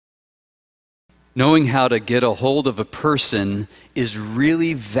Knowing how to get a hold of a person is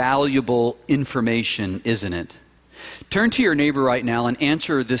really valuable information, isn't it? Turn to your neighbor right now and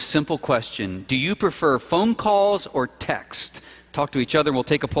answer this simple question. Do you prefer phone calls or text? Talk to each other and we'll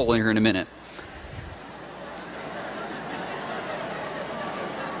take a poll in here in a minute.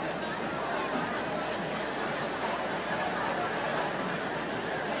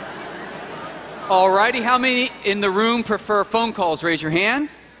 Alrighty, how many in the room prefer phone calls? Raise your hand.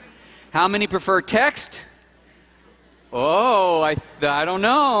 How many prefer text? Oh, I don't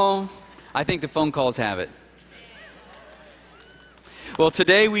know. I think the phone calls have it. Well,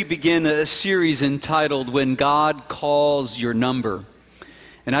 today we begin a series entitled When God Calls Your Number.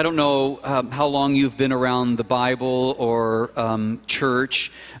 And I don't know how long you've been around the Bible or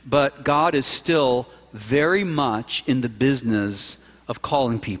church, but God is still very much in the business of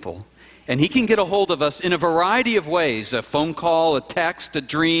calling people. And He can get a hold of us in a variety of ways, a phone call, a text, a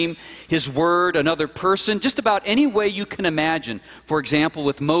dream, His word, another person, just about any way you can imagine. For example,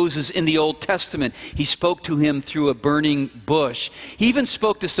 with Moses in the Old Testament, He spoke to him through a burning bush. He even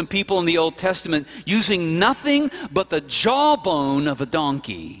spoke to some people in the Old Testament using nothing but the jawbone of a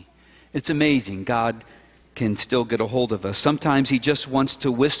donkey. It's amazing. God can still get a hold of us. Sometimes He just wants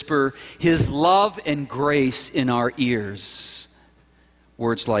to whisper His love and grace in our ears.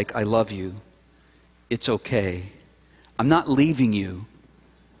 Words like, I love you, it's okay, I'm not leaving you,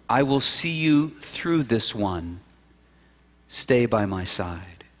 I will see you through this one, stay by my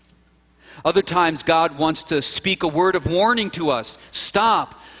side. Other times God wants to speak a word of warning to us.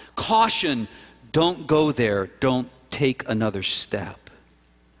 Stop, caution, don't go there, don't take another step.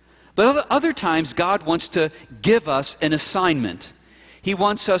 But other times God wants to give us an assignment. He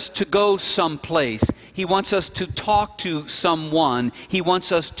wants us to go someplace. He wants us to talk to someone. He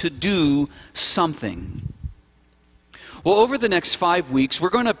wants us to do something. Well, over the next 5 weeks,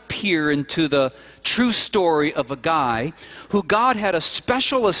 we're going to peer into the true story of a guy who God had a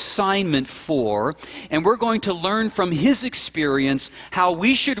special assignment for, and we're going to learn from his experience how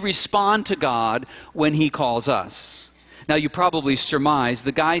we should respond to God when He calls us. Now, you probably surmise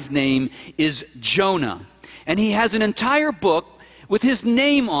the guy's name is Jonah, and he has an entire book with his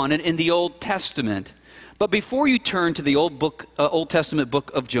name on it in the Old Testament. But before you turn to the Old Testament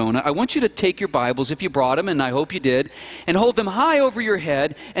book of Jonah, I want you to take your Bibles, if you brought them, and I hope you did, and hold them high over your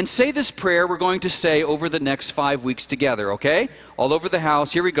head and say this prayer we're going to say over the next 5 weeks together, okay? All over the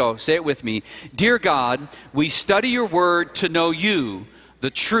house. Here we go. Say it with me. Dear God, we study your word to know you, the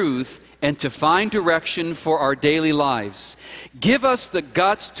truth, and to find direction for our daily lives. Give us the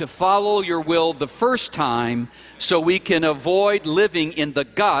guts to follow your will the first time so we can avoid living in the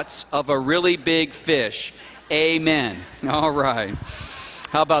guts of a really big fish. Amen. All right.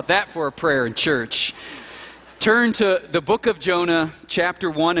 How about that for a prayer in church? Turn to the book of Jonah, chapter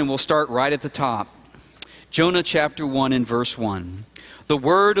 1, and we'll start right at the top. Jonah chapter 1 and verse 1. The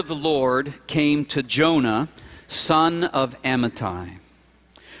word of the Lord came to Jonah, son of Amittai.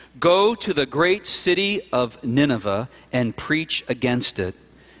 Go to the great city of Nineveh and preach against it,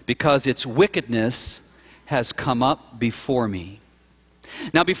 because its wickedness has come up before me.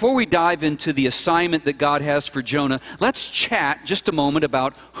 Now, before we dive into the assignment that God has for Jonah, let's chat just a moment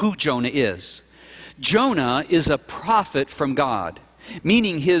about who Jonah is. Jonah is a prophet from God,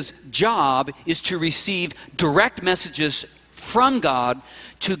 meaning his job is to receive direct messages from God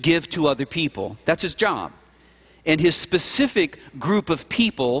to give to other people. That's his job. And his specific group of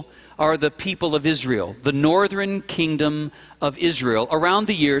people are the people of Israel, the northern kingdom of Israel, around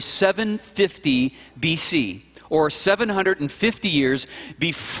the year 750 BC, or 750 years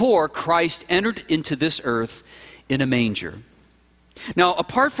before Christ entered into this earth in a manger. Now,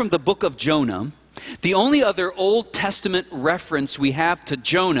 apart from the book of Jonah, the only other Old Testament reference we have to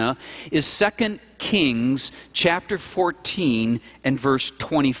Jonah is 2 Kings chapter 14 and verse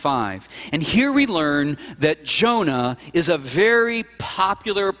 25. And here we learn that Jonah is a very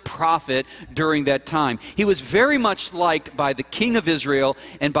popular prophet during that time. He was very much liked by the king of Israel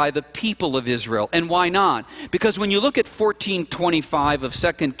and by the people of Israel. And why not? Because when you look at 14:25 of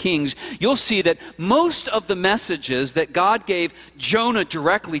 2 Kings, you'll see that most of the messages that God gave Jonah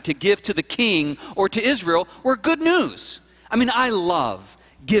directly to give to the king or to Israel were good news. I mean, I love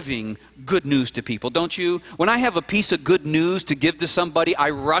giving good news to people, don't you? When I have a piece of good news to give to somebody, I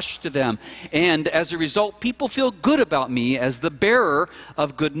rush to them. And as a result, people feel good about me as the bearer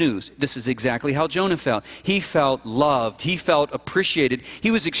of good news. This is exactly how Jonah felt. He felt loved. He felt appreciated. He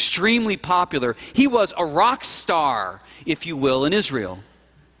was extremely popular. He was a rock star, if you will, in Israel.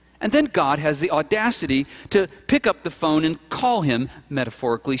 And then God has the audacity to pick up the phone and call him,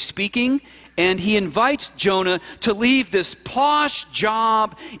 metaphorically speaking, and he invites Jonah to leave this posh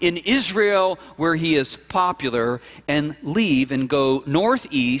job in Israel where he is popular and leave and go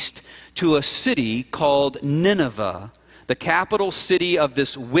northeast to a city called Nineveh, the capital city of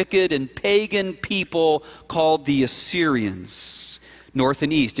this wicked and pagan people called the Assyrians. North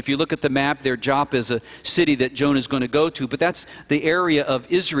and east. If you look at the map there, Joppa is a city that Jonah is going to go to, but that's the area of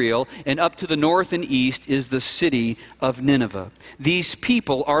Israel, and up to the north and east is the city of Nineveh. These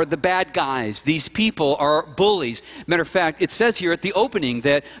people are the bad guys. These people are bullies. Matter of fact, it says here at the opening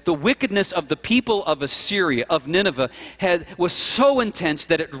that the wickedness of the people of Assyria, of Nineveh, was so intense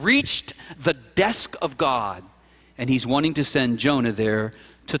that it reached the desk of God, and he's wanting to send Jonah there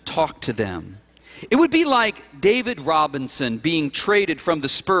to talk to them. It would be like David Robinson being traded from the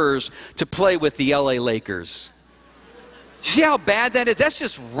Spurs to play with the LA Lakers. See how bad that is? That's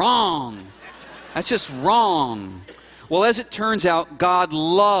just wrong. That's just wrong. Well, as it turns out, God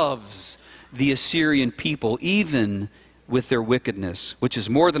loves the Assyrian people, even with their wickedness, which is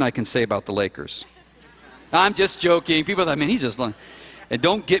more than I can say about the Lakers. I'm just joking. People thought, man, he's just lying. And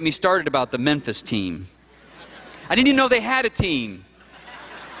don't get me started about the Memphis team. I didn't even know they had a team.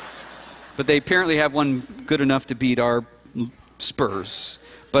 But they apparently have one good enough to beat our Spurs.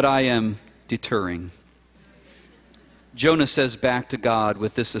 But I am deterring. Jonah says back to God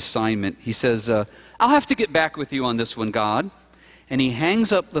with this assignment. He says, I'll have to get back with you on this one, God. And he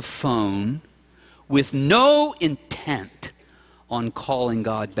hangs up the phone with no intent on calling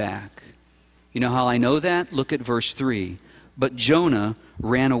God back. You know how I know that? Look at verse 3. But Jonah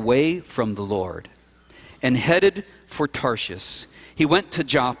ran away from the Lord and headed for Tarshish. He went to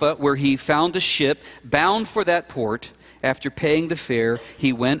Joppa, where he found a ship bound for that port. After paying the fare,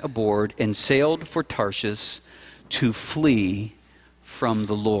 he went aboard and sailed for Tarshish to flee from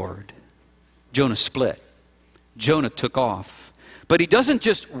the Lord. Jonah split. Jonah took off. But he doesn't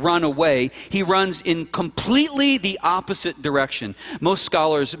just run away, he runs in completely the opposite direction. Most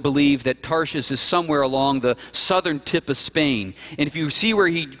scholars believe that Tarshish is somewhere along the southern tip of Spain. And if you see where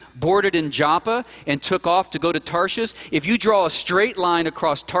he boarded in Joppa and took off to go to Tarshish, if you draw a straight line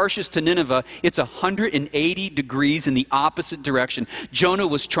across Tarshish to Nineveh, it's 180 degrees in the opposite direction. Jonah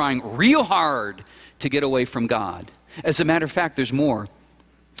was trying real hard to get away from God. As a matter of fact, there's more.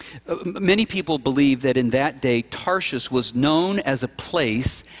 Many people believe that in that day, Tarshish was known as a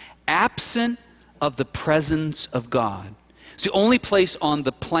place absent of the presence of God. It's the only place on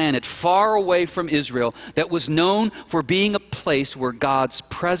the planet far away from Israel that was known for being a place where God's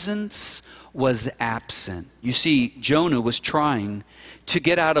presence was absent. You see, Jonah was trying to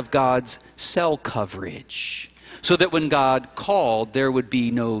get out of God's cell coverage so that when God called, there would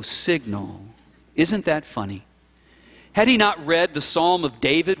be no signal. Isn't that funny? Had he not read the Psalm of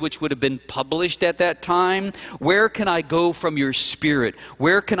David, which would have been published at that time? Where can I go from your spirit?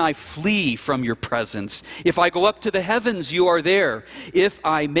 Where can I flee from your presence? If I go up to the heavens, you are there. If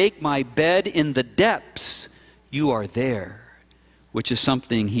I make my bed in the depths, you are there. Which is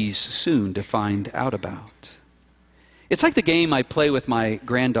something he's soon to find out about. It's like the game I play with my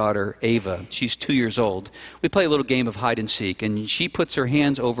granddaughter, Ava. She's 2 years old. We play a little game of hide and seek, and she puts her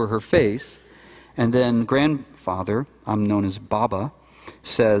hands over her face, and then grandfather, I'm known as Baba,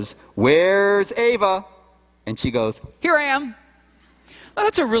 says, "Where's Ava?" And she goes, "Here I am." Well,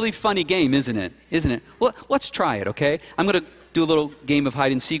 that's a really funny game, isn't it? Isn't it? Well, let's try it, okay? I'm going to do a little game of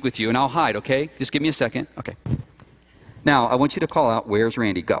hide and seek with you, and I'll hide, okay? Just give me a second. Okay. Now, I want you to call out, "Where's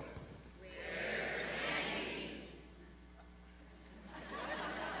Randy?" Go. Where's Randy?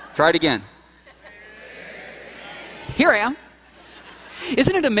 Try it again. Here I am.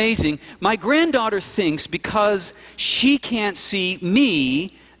 Isn't it amazing? My granddaughter thinks because she can't see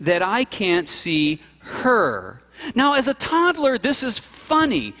me that I can't see her. Now, as a toddler, this is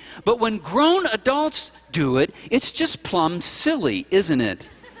funny, but when grown adults do it, it's just plumb silly, isn't it?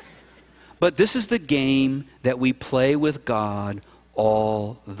 But this is the game that we play with God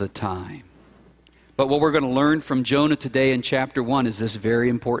all the time. But what we're going to learn from Jonah today in chapter 1 is this very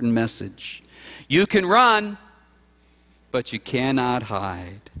important message. You can run, but you cannot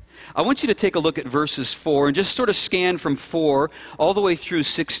hide. I want you to take a look at verses 4 and just sort of scan from 4 all the way through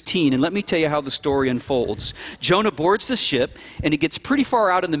 16. And let me tell you how the story unfolds. Jonah boards the ship and he gets pretty far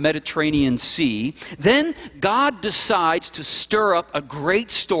out in the Mediterranean Sea. Then God decides to stir up a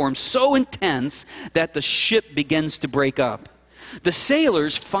great storm so intense that the ship begins to break up. The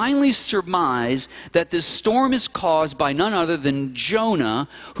sailors finally surmise that this storm is caused by none other than Jonah,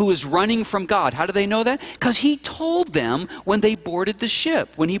 who is running from God. How do they know that? Because he told them when he boarded the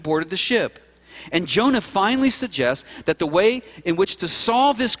ship. And Jonah finally suggests that the way in which to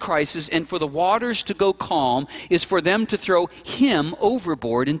solve this crisis and for the waters to go calm is for them to throw him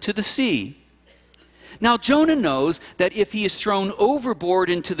overboard into the sea. Now, Jonah knows that if he is thrown overboard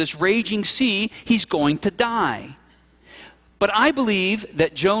into this raging sea, he's going to die. But I believe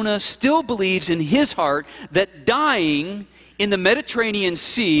that Jonah still believes in his heart that dying in the Mediterranean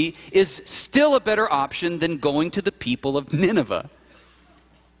Sea is still a better option than going to the people of Nineveh.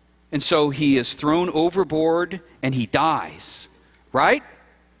 And so he is thrown overboard and he dies, right?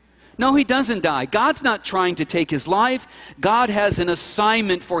 No, he doesn't die. God's not trying to take his life. God has an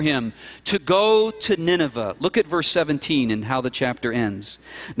assignment for him to go to Nineveh. Look at verse 17 and how the chapter ends.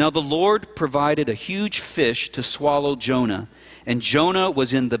 Now the Lord provided a huge fish to swallow Jonah, and Jonah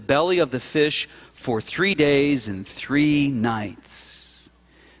was in the belly of the fish for 3 days and 3 nights.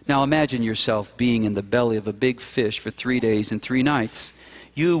 Now imagine yourself being in the belly of a big fish for 3 days and 3 nights.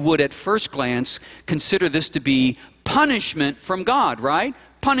 You would at first glance consider this to be punishment from God, right?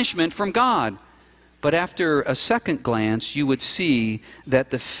 Punishment from God. But after a second glance, you would see that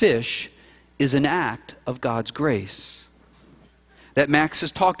the fish is an act of God's grace that Max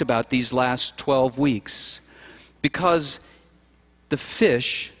has talked about these last 12 weeks, because the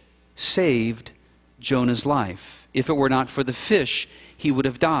fish saved Jonah's life. If it were not for the fish, he would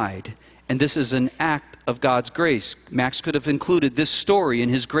have died. And this is an act of God's grace. Max could have included this story in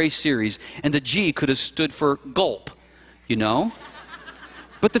his grace series, and the G could have stood for gulp, you know?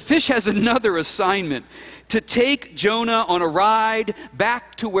 But the fish has another assignment, to take Jonah on a ride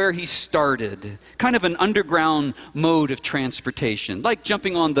back to where he started. Kind of an underground mode of transportation, like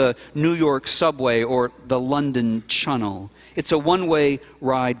jumping on the New York subway or the London Channel. It's a one-way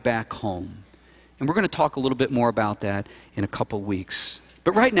ride back home. And we're going to talk a little bit more about that in a couple weeks.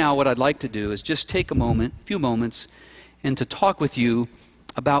 But right now, what I'd like to do is just take a few moments, and to talk with you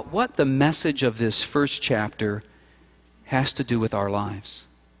about what the message of this first chapter has to do with our lives.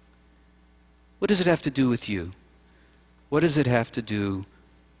 What does it have to do with you? What does it have to do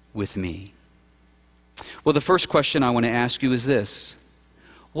with me? Well, the first question I want to ask you is this: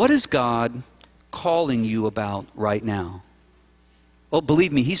 what is God calling you about right now? Well,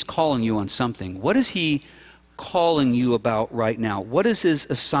 believe me, He's calling you on something. What is He calling you about right now? What is His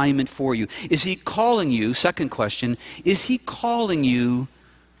assignment for you? Is He calling you, second question, is He calling you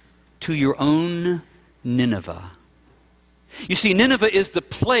to your own Nineveh? You see, Nineveh is the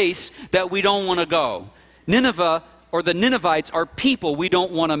place that we don't want to go. Nineveh, or the Ninevites, are people we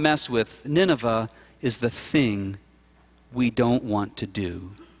don't want to mess with. Nineveh is the thing we don't want to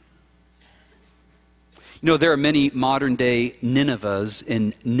do. You know, there are many modern-day Ninevehs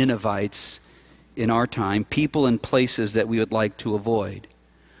and Ninevites in our time, people and places that we would like to avoid.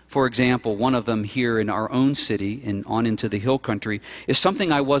 For example, one of them here in our own city and on into the hill country is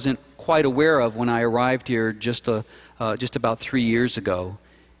something I wasn't quite aware of when I arrived here just about 3 years ago,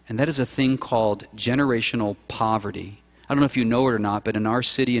 and that is a thing called generational poverty. I don't know if you know it or not, but in our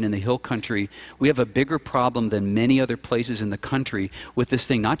city and in the hill country, we have a bigger problem than many other places in the country with this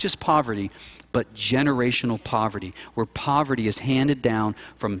thing, not just poverty, but generational poverty, where poverty is handed down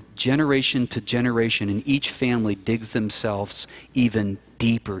from generation to generation, and each family digs themselves even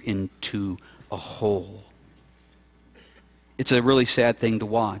deeper into a hole. It's a really sad thing to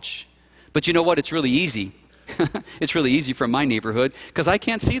watch. But you know what? It's really easy. It's really easy from my neighborhood because I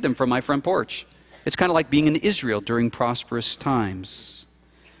can't see them from my front porch. It's kind of like being in Israel during prosperous times.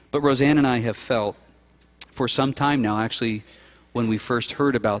 But Roseanne and I have felt for some time now, actually, when we first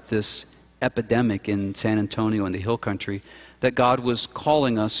heard about this epidemic in San Antonio and the hill country, that God was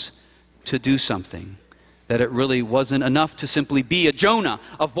calling us to do something. That it really wasn't enough to simply be a Jonah,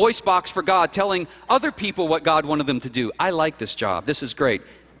 a voice box for God, telling other people what God wanted them to do. I like this job. This is great,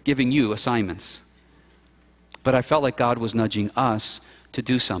 giving you assignments. But I felt like God was nudging us to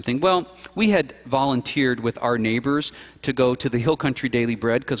do something. Well, we had volunteered with our neighbors to go to the Hill Country Daily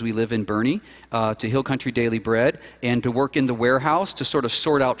Bread, because we live in Boerne, to Hill Country Daily Bread, and to work in the warehouse to sort of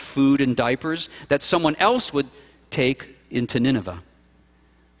sort out food and diapers that someone else would take into Nineveh.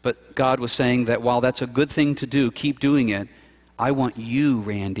 But God was saying that while that's a good thing to do, keep doing it, I want you,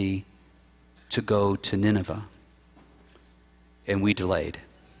 Randy, to go to Nineveh. And we delayed.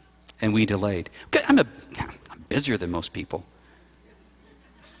 And we delayed. I'm busier than most people.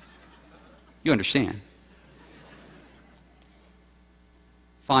 You understand.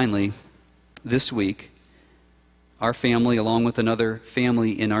 Finally, this week, our family, along with another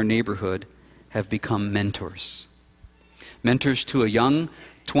family in our neighborhood, have become mentors. Mentors to a young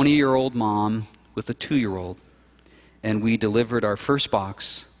 20-year-old mom with a 2-year-old. And we delivered our first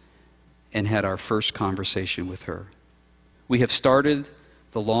box and had our first conversation with her. We have started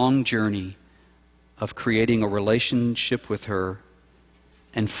the long journey of creating a relationship with her,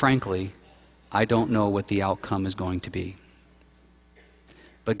 and frankly, I don't know what the outcome is going to be.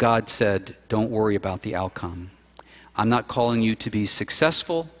 But God said, don't worry about the outcome. I'm not calling you to be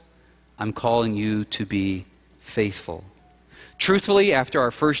successful. I'm calling you to be faithful. Truthfully, after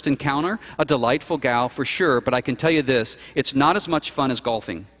our first encounter, a delightful gal for sure, but I can tell you this, it's not as much fun as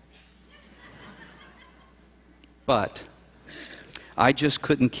golfing. But I just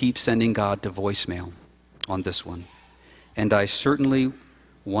couldn't keep sending God to voicemail on this one. And I certainly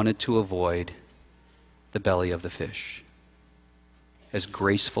wanted to avoid the belly of the fish, as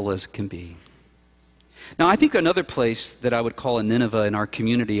graceful as it can be. Now, I think another place that I would call a Nineveh in our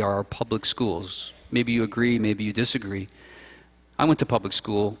community are our public schools. Maybe you agree, maybe you disagree. I went to public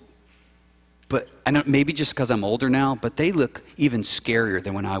school, but I know maybe just because I'm older now, but they look even scarier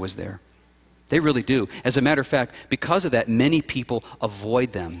than when I was there. They really do. As a matter of fact, because of that, many people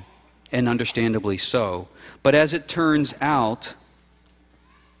avoid them, and understandably so. But as it turns out,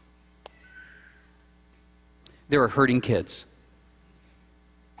 there are hurting kids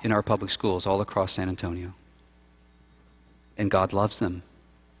in our public schools all across San Antonio. And God loves them.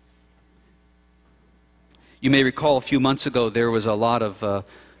 You may recall a few months ago there was a lot of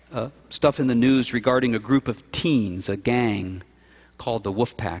stuff in the news regarding a group of teens, a gang called the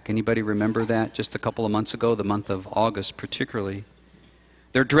Wolfpack. Anybody remember that? Just a couple of months ago, the month of August particularly.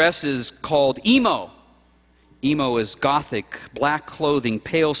 Their dress is called emo. Emo is gothic, black clothing,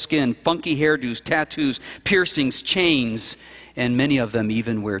 pale skin, funky hairdos, tattoos, piercings, chains, and many of them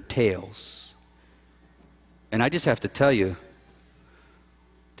even wear tails. And I just have to tell you,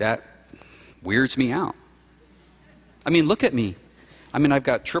 that weirds me out. I mean, look at me. I mean, I've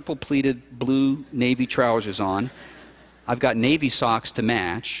got triple pleated blue navy trousers on. I've got navy socks to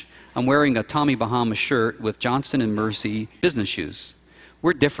match. I'm wearing a Tommy Bahama shirt with Johnston & Mercy business shoes.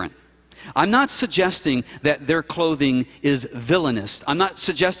 We're different. I'm not suggesting that their clothing is villainous. I'm not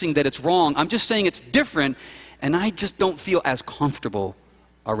suggesting that it's wrong. I'm just saying it's different, and I just don't feel as comfortable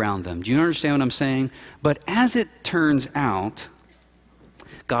around them. Do you understand what I'm saying? But as it turns out,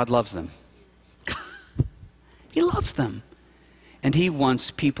 God loves them. He loves them. And he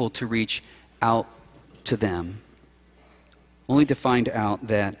wants people to reach out to them, only to find out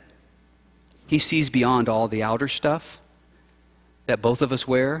that he sees beyond all the outer stuff that both of us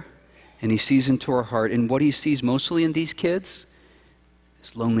wear, and he sees into our heart. And what he sees mostly in these kids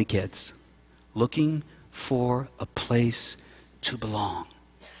is lonely kids looking for a place to belong.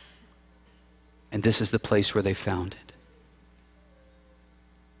 And this is the place where they found it.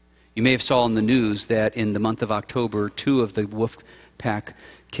 You may have saw in the news that in the month of October, 2 of the Wolfpack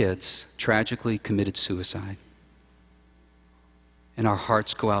kids tragically committed suicide. And our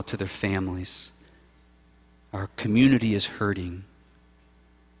hearts go out to their families. Our community is hurting.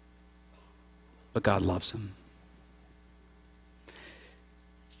 But God loves them.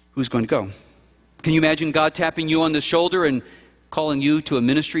 Who's going to go? Can you imagine God tapping you on the shoulder and calling you to a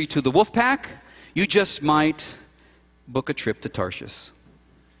ministry to the Wolfpack? You just might book a trip to Tarshish.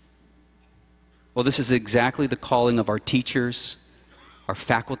 Well, this is exactly the calling of our teachers, our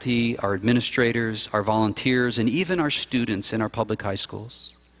faculty, our administrators, our volunteers, and even our students in our public high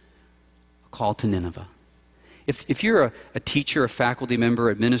schools. A call to Nineveh. If you're a teacher, a faculty member,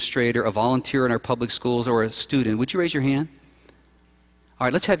 administrator, a volunteer in our public schools, or a student, would you raise your hand? All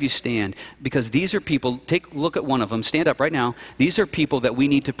right, let's have you stand, because these are people, take a look at one of them, stand up right now. These are people that we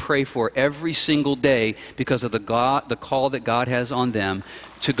need to pray for every single day because of the call that God has on them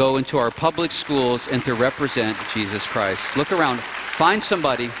to go into our public schools and to represent Jesus Christ. Look around, find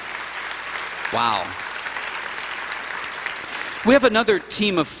somebody. Wow. We have another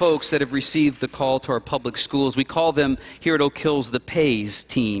team of folks that have received the call to our public schools. We call them here at Oak Hills the PAIS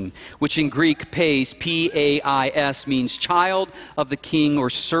team, which in Greek, PAIS, P-A-I-S, means child of the king or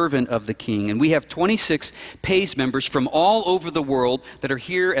servant of the king. And we have 26 PAIS members from all over the world that are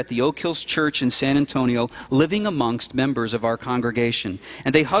here at the Oak Hills Church in San Antonio, living amongst members of our congregation.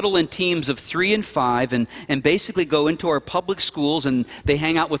 And they huddle in teams of 3 and 5 and basically go into our public schools, and they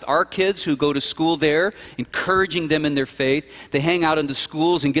hang out with our kids who go to school there, encouraging them in their faith. They hang out in the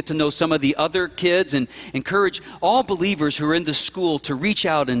schools and get to know some of the other kids and encourage all believers who are in the school to reach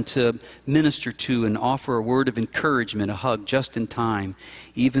out and to minister to and offer a word of encouragement, a hug just in time,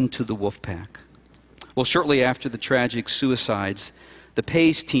 even to the Wolfpack. Well, shortly after the tragic suicides, the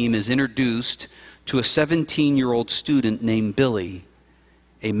PAIS team is introduced to a 17-year-old student named Billy,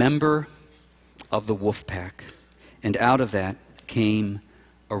 a member of the Wolfpack. And out of that came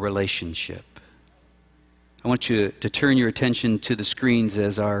a relationship. I want you to turn your attention to the screens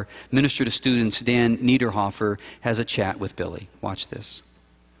as our minister to students, Dan Niederhofer, has a chat with Billy. Watch this.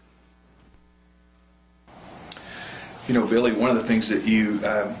 You know, Billy, one of the things that you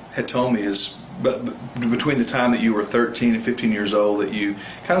had told me is, but between the time that you were 13 and 15 years old, that you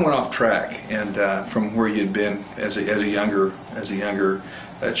kind of went off track and from where you had been as a younger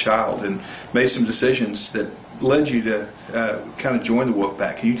child, and made some decisions that led you to kind of join the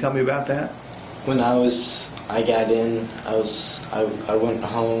Wolfpack. Can you tell me about that? When I got in, I went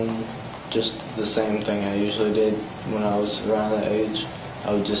home, just the same thing I usually did when I was around that age.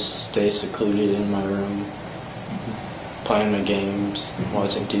 I would just stay secluded in my room, playing my games,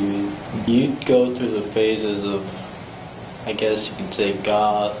 watching TV. You'd go through the phases of, I guess you could say,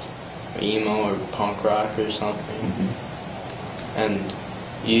 goth, or emo, or punk rock or something. And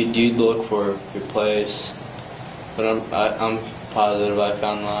you'd look for your place. But I'm positive I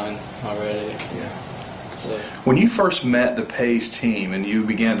found mine already. Yeah. So When you first met the Pays team and you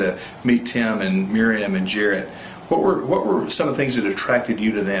began to meet Tim and Miriam and Jarrett, what were some of the things that attracted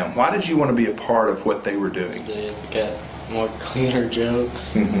you to them? Why did you want to be a part of what they were doing? they got more cleaner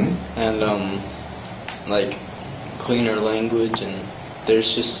jokes and like cleaner language, and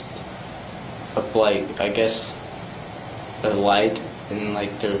there's just I guess a light in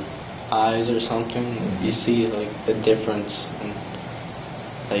like their eyes or something. You see like the difference in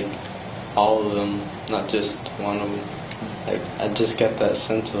like all of them, not just one of them. Like I just get that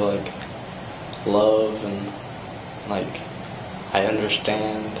sense of like love and like I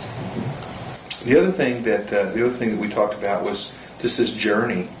understand. The other thing that we talked about was just this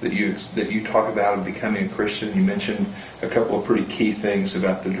journey that you talk about of becoming a Christian. You mentioned a couple of pretty key things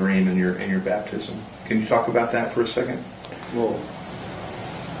about the dream and your baptism. Can you talk about that for a second? Well,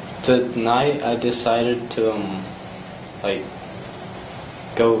 the night I decided to like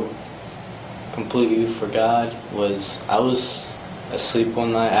go completely for God was I was asleep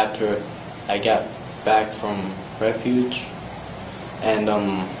one night after I got back from refuge, and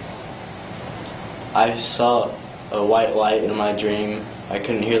I saw a white light in my dream. I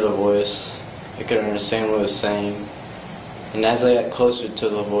couldn't hear the voice. I couldn't understand what it was saying. And as I got closer to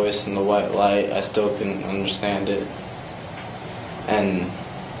the voice and the white light, I still couldn't understand it. And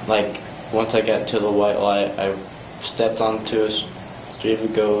like once I got to the white light, I stepped onto a street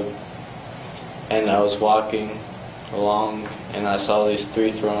of gold, and I was walking along, and I saw these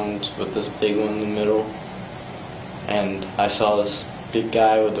 3 thrones with this big one in the middle, and I saw this big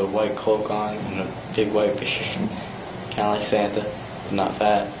guy with a white cloak on and a big white beard, kind of like Santa, but not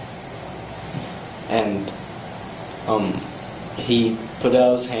fat. And he put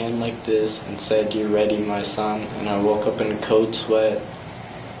out his hand like this and said, "You're ready, my son." And I woke up in a cold sweat.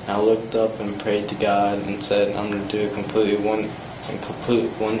 I looked up and prayed to God and said, "I'm going to do a complete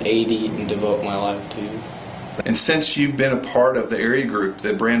 180 and devote my life to you." And since you've been a part of the area group,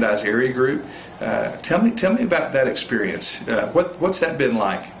 the Brandeis area group, tell me about that experience. What's that been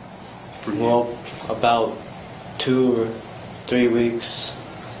like for you? Well, about 2 or 3 weeks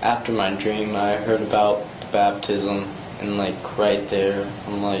after my dream, I heard about the baptism, and like right there,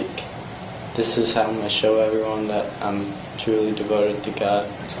 I'm like, this is how I'm going to show everyone that I'm truly devoted to God.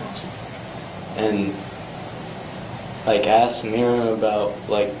 That's awesome. And like asked Miriam about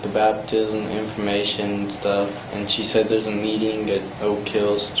like the baptism information and stuff, and she said there's a meeting at Oak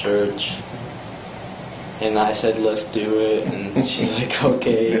Hills Church, and I said let's do it, and she's like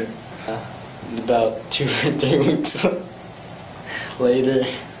okay. About 2 or 3 weeks later,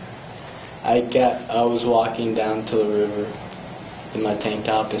 I was walking down to the river in my tank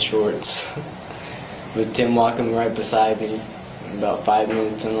top and shorts with Tim walking right beside me, about 5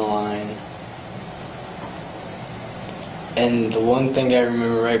 minutes in the line. And the one thing I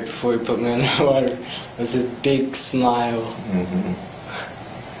remember right before he put me in the water was his big smile.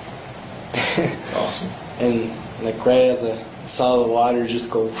 Awesome. And like right as I saw the water just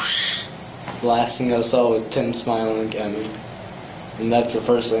go whoosh, the last thing I saw was Tim smiling at me. And that's the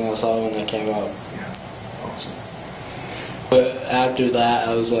first thing I saw when I came up. Yeah. Awesome. But after that,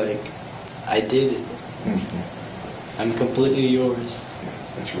 I was like, I did it. I'm completely yours. Yeah,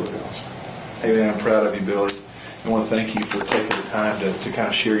 that's really awesome. Hey man, I'm proud of you, Billy. I want to thank you for taking the time to kind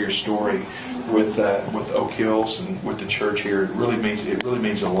of share your story with Oak Hills and with the church here. It really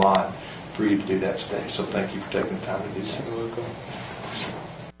means a lot for you to do that today. So thank you for taking the time to do that. You're welcome.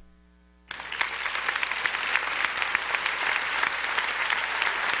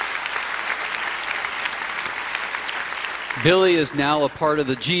 Billy is now a part of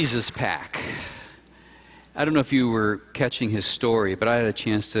the Jesus Pack. I don't know if you were catching his story, but I had a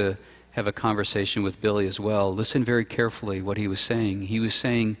chance to have a conversation with Billy as well. Listen very carefully what he was saying. He was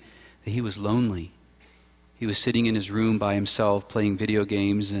saying that he was lonely. He was sitting in his room by himself playing video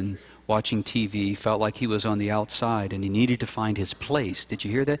games and watching TV, felt like he was on the outside, and he needed to find his place. Did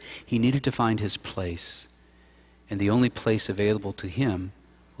you hear that? He needed to find his place. and the only place available to him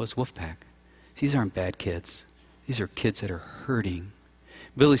was Wolfpack. These aren't bad kids. These are kids that are hurting.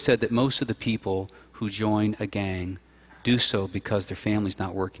 Billy said that most of the people who join a gang do so because their family's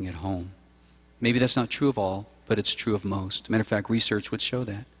not working at home. Maybe that's not true of all, but it's true of most. Matter of fact, research would show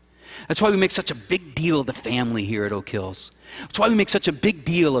that. That's why we make such a big deal of the family here at Oak Hills. That's why we make such a big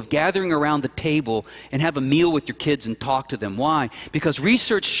deal of gathering around the table and have a meal with your kids and talk to them. Why? Because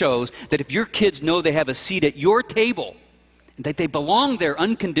research shows that if your kids know they have a seat at your table, that they belong there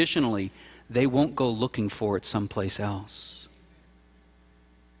unconditionally, they won't go looking for it someplace else.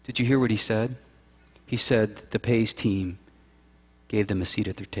 Did you hear what he said? He said the Pays team gave them a seat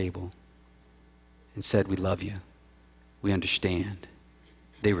at their table and said, "We love you. We understand."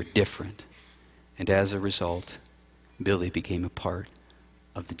 They were different. And as a result, Billy became a part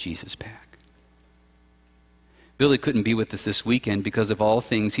of the Jesus Pack. Billy couldn't be with us this weekend because of all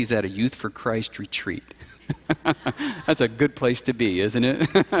things, he's at a Youth for Christ retreat. That's a good place to be, isn't it?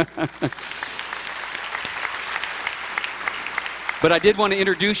 But I did want to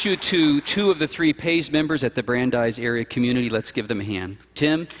introduce you to two of the three Pays members at the Brandeis area community. Let's give them a hand.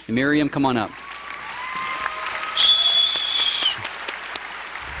 Tim and Miriam, come on up.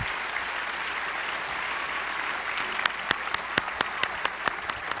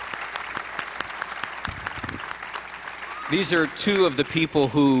 These are two of the people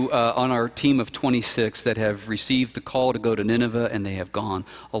who, on our team of 26, that have received the call to go to Nineveh, and they have gone,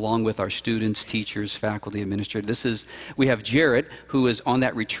 along with our students, teachers, faculty, administrators. We have Jarrett, who is on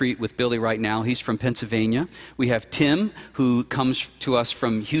that retreat with Billy right now. He's from Pennsylvania. We have Tim, who comes to us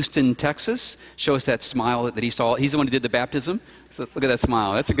from Houston, Texas. Show us that smile that he saw. He's the one who did the baptism. So look at that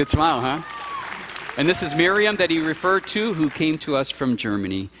smile. That's a good smile, huh? And this is Miriam that he referred to, who came to us from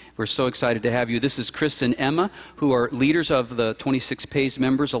Germany. We're so excited to have you. This is Chris and Emma, who are leaders of the 26 Pays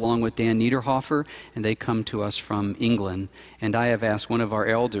members, along with Dan Niederhofer, and they come to us from England. And I have asked one of our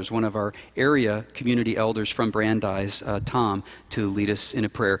elders, one of our area community elders from Brandeis, Tom, to lead us in a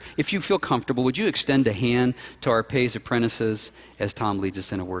prayer. If you feel comfortable, would you extend a hand to our Pays apprentices as Tom leads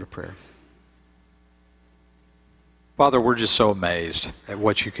us in a word of prayer? Father, we're just so amazed at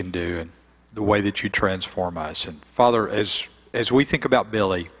what you can do and the way that you transform us. And Father, as we think about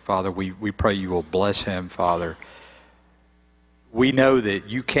Billy, Father, we pray you will bless him, Father. We know that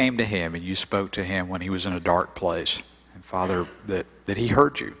you came to him and you spoke to him when he was in a dark place. And Father, that he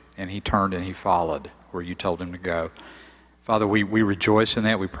heard you and he turned and he followed where you told him to go. Father, we rejoice in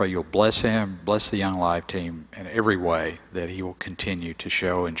that. We pray you'll bless him, bless the Young Life team in every way, that he will continue to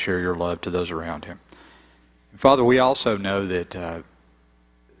show and share your love to those around him. And Father, we also know that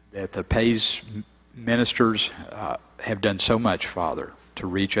the Pays ministers have done so much, Father, to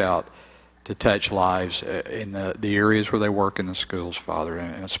reach out, to touch lives in the areas where they work in the schools, Father.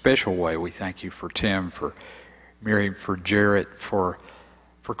 In a special way, we thank you for Tim, for Miriam, for Jarrett, for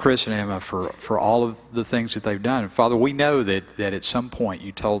Chris and Emma, for all of the things that they've done. And Father, we know that at some point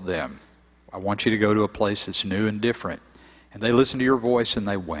you told them, I want you to go to a place that's new and different. And they listened to your voice and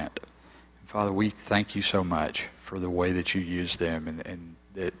they went. And Father, we thank you so much for the way that you use them and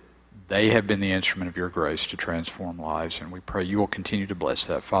that they have been the instrument of your grace to transform lives, and we pray you will continue to bless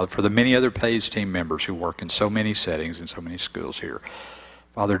that. Father, for the many other Pays team members who work in so many settings and so many schools here,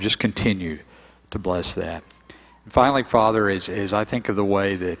 Father, just continue to bless that. And finally, Father, as I think of the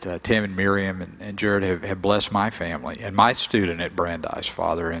way that Tim and Miriam and Jared have blessed my family and my student at Brandeis,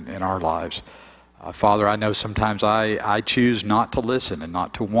 Father, in our lives, Father, I know sometimes I choose not to listen and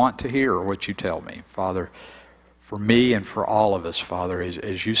not to want to hear what you tell me. Father, for me and for all of us, Father,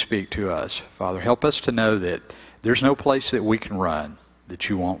 as you speak to us, Father, help us to know that there's no place that we can run that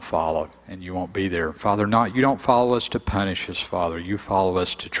you won't follow and you won't be there. Father, you don't follow us to punish us, Father. You follow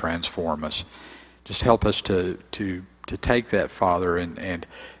us to transform us. Just help us to take that, Father, and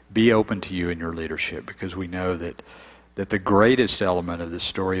be open to you in your leadership, because we know that the greatest element of the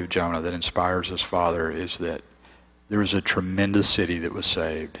story of Jonah that inspires us, Father, is that there was a tremendous city that was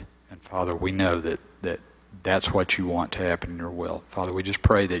saved. And Father, we know that's what you want to happen in your will. Father, we just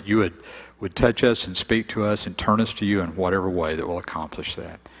pray that you would touch us and speak to us and turn us to you in whatever way that will accomplish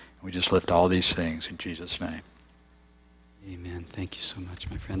that. And we just lift all these things in Jesus' name. Amen. Thank you so much,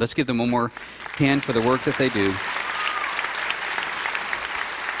 my friend. Let's give them one more hand for the work that they do.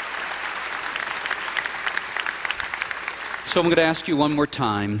 So I'm going to ask you one more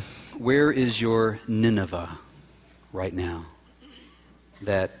time, where is your Nineveh right now?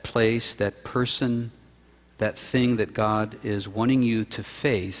 That place, that person, that thing that God is wanting you to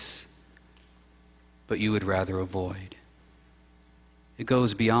face, but you would rather avoid. It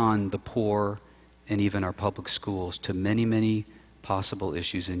goes beyond the poor and even our public schools to many, many possible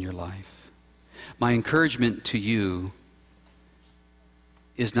issues in your life. My encouragement to you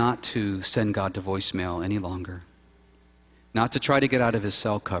is not to send God to voicemail any longer, not to try to get out of his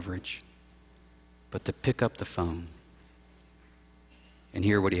cell coverage, but to pick up the phone and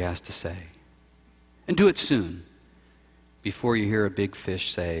hear what he has to say. And do it soon, before you hear a big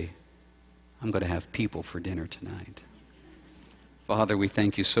fish say, I'm going to have people for dinner tonight. Father, we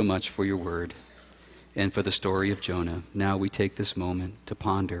thank you so much for your word and for the story of Jonah. Now we take this moment to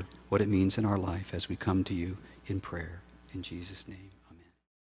ponder what it means in our life as we come to you in prayer. In Jesus' name.